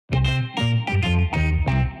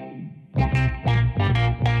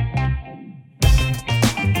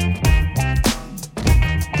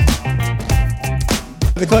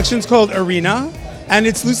The collection's called Arena, and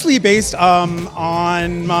it's loosely based on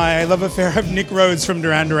my love affair of Nick Rhodes from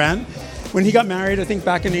Duran. When he got married, I think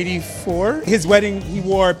back in '84, his wedding, he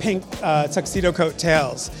wore pink tuxedo coat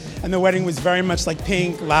tails. And the wedding was very much like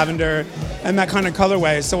pink, lavender, and that kind of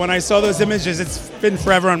colorway. So when I saw those images, it's been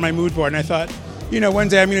forever on my mood board. And I thought, one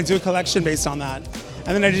day I'm going to do a collection based on that.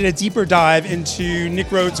 And then I did a deeper dive into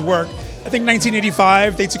Nick Rhodes' work. I think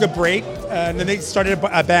 1985, they took a break, and then they started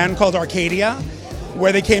a band called Arcadia,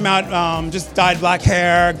 where they came out, just dyed black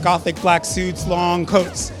hair, gothic black suits, long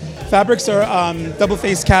coats. Fabrics are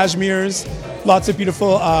double-faced cashmeres, lots of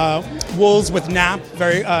beautiful wools with nap,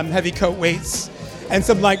 very heavy coat weights, and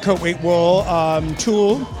some light coat weight wool,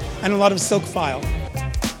 tulle, and a lot of silk file.